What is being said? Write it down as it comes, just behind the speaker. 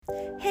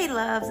Hey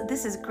loves,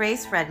 this is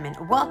Grace Redmond.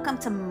 Welcome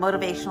to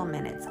Motivational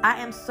Minutes. I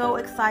am so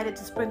excited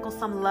to sprinkle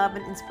some love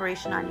and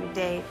inspiration on your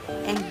day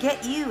and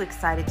get you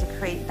excited to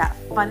create that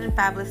fun and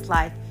fabulous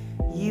life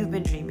you've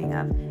been dreaming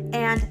of.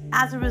 And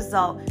as a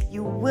result,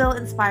 you will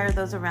inspire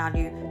those around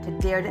you to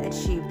dare to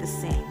achieve the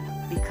same.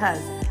 Because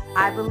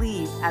I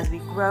believe as we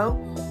grow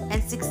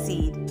and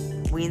succeed,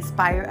 we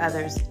inspire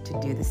others to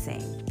do the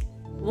same.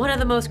 One of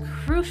the most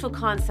crucial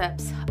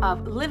concepts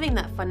of living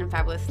that fun and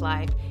fabulous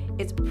life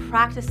is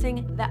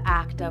practicing the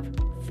act of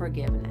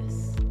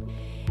forgiveness.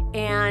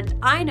 And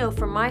I know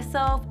for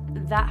myself,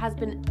 that has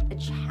been a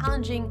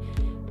challenging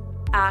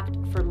act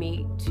for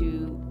me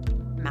to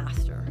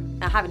master.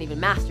 I haven't even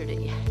mastered it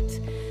yet.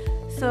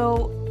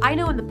 So I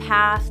know in the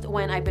past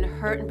when I've been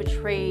hurt and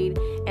betrayed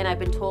and I've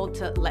been told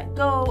to let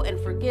go and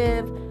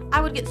forgive,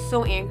 I would get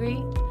so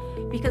angry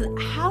because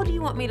how do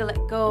you want me to let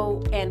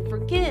go and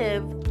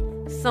forgive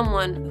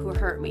someone who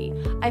hurt me?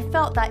 I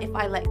felt that if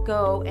I let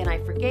go and I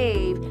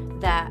forgave,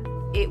 that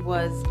it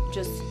was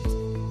just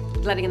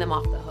letting them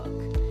off the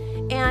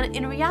hook. And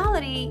in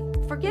reality,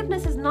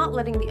 forgiveness is not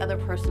letting the other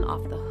person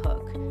off the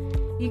hook.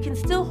 You can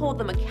still hold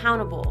them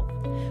accountable.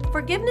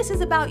 Forgiveness is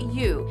about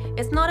you.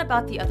 It's not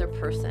about the other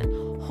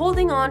person.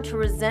 Holding on to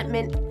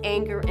resentment,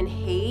 anger, and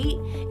hate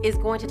is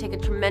going to take a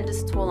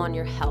tremendous toll on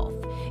your health.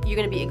 You're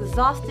going to be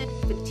exhausted,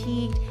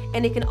 fatigued,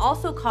 and it can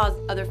also cause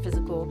other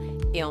physical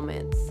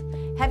ailments.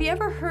 Have you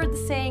ever heard the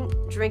saying,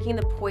 drinking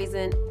the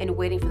poison and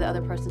waiting for the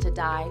other person to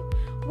die?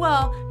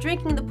 Well,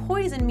 drinking the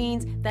poison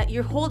means that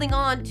you're holding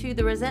on to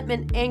the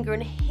resentment, anger,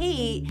 and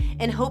hate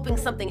and hoping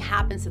something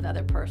happens to the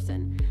other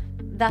person.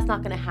 That's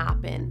not going to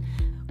happen.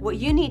 What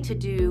you need to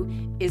do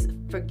is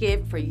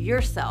forgive for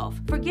yourself.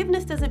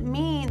 Forgiveness doesn't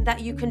mean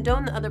that you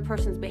condone the other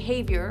person's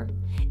behavior.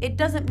 It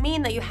doesn't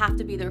mean that you have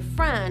to be their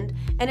friend,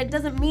 and it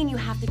doesn't mean you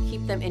have to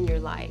keep them in your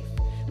life.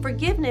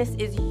 Forgiveness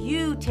is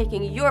you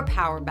taking your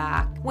power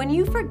back. When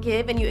you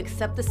forgive and you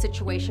accept the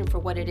situation for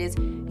what it is,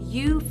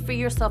 you free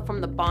yourself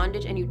from the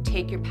bondage and you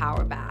take your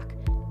power back.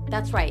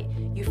 That's right,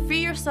 you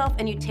free yourself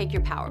and you take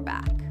your power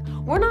back.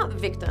 We're not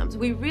victims.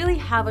 We really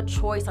have a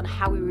choice on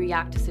how we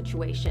react to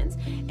situations.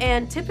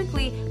 And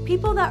typically,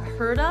 people that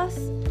hurt us,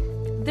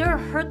 they're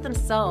hurt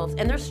themselves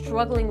and they're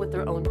struggling with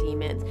their own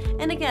demons.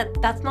 And again,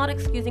 that's not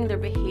excusing their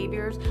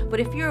behaviors, but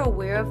if you're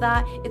aware of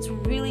that, it's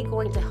really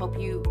going to help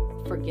you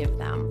forgive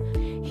them.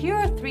 Here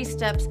are 3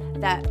 steps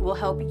that will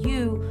help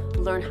you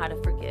learn how to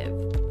forgive.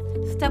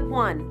 Step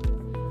 1,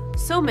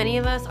 so many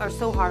of us are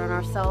so hard on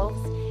ourselves,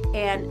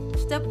 and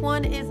step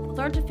 1 is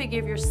learn to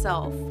forgive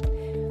yourself.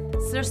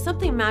 So there's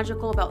something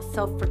magical about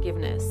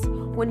self-forgiveness.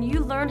 When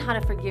you learn how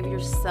to forgive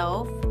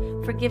yourself,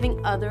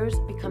 forgiving others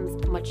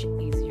becomes much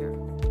easier.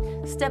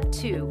 Step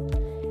 2,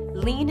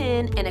 lean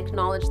in and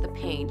acknowledge the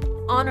pain.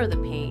 Honor the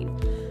pain.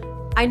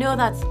 I know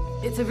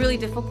it's really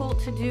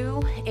difficult to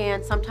do,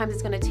 and sometimes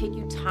it's going to take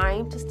you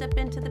time to step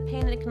into the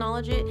pain and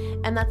acknowledge it,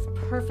 and that's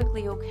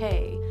perfectly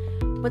okay.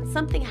 But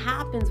something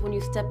happens when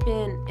you step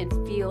in and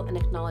feel and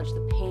acknowledge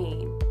the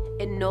pain.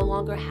 It no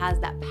longer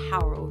has that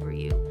power over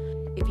you.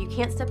 If you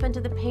can't step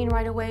into the pain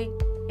right away,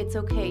 it's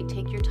okay.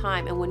 Take your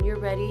time, and when you're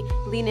ready,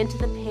 lean into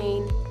the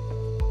pain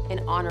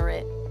and honor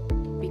it,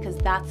 because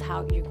that's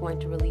how you're going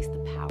to release the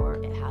power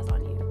it has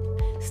on you.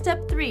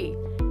 Step 3,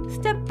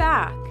 step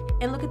back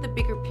and look at the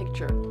bigger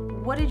picture.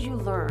 What did you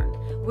learn?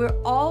 We're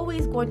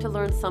always going to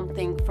learn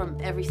something from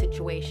every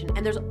situation,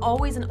 and there's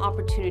always an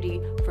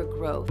opportunity for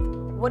growth.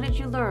 What did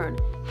you learn?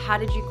 How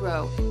did you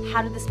grow?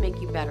 How did this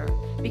make you better?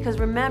 Because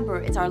remember,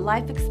 it's our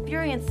life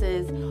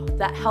experiences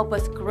that help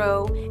us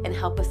grow and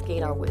help us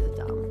gain our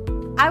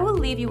wisdom. I will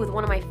leave you with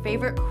one of my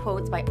favorite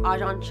quotes by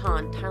Ajahn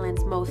Chah,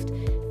 Thailand's most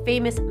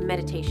famous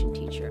meditation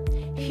teacher.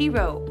 He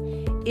wrote,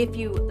 "If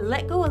you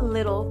let go a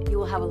little, you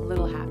will have a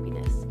little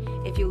happiness.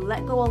 If you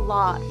let go a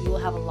lot, you will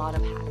have a lot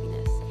of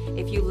happiness.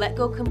 If you let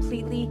go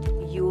completely,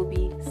 you will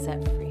be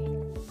set free."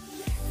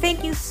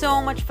 Thank you so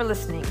much for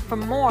listening. For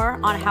more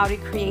on how to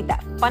create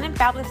that fun and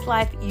fabulous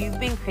life you've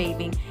been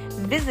craving,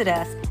 visit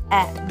us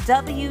at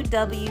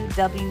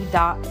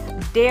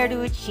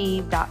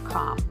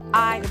www.daretoachieve.com.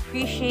 I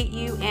appreciate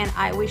you and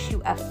I wish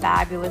you a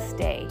fabulous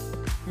day.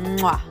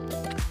 Mwah.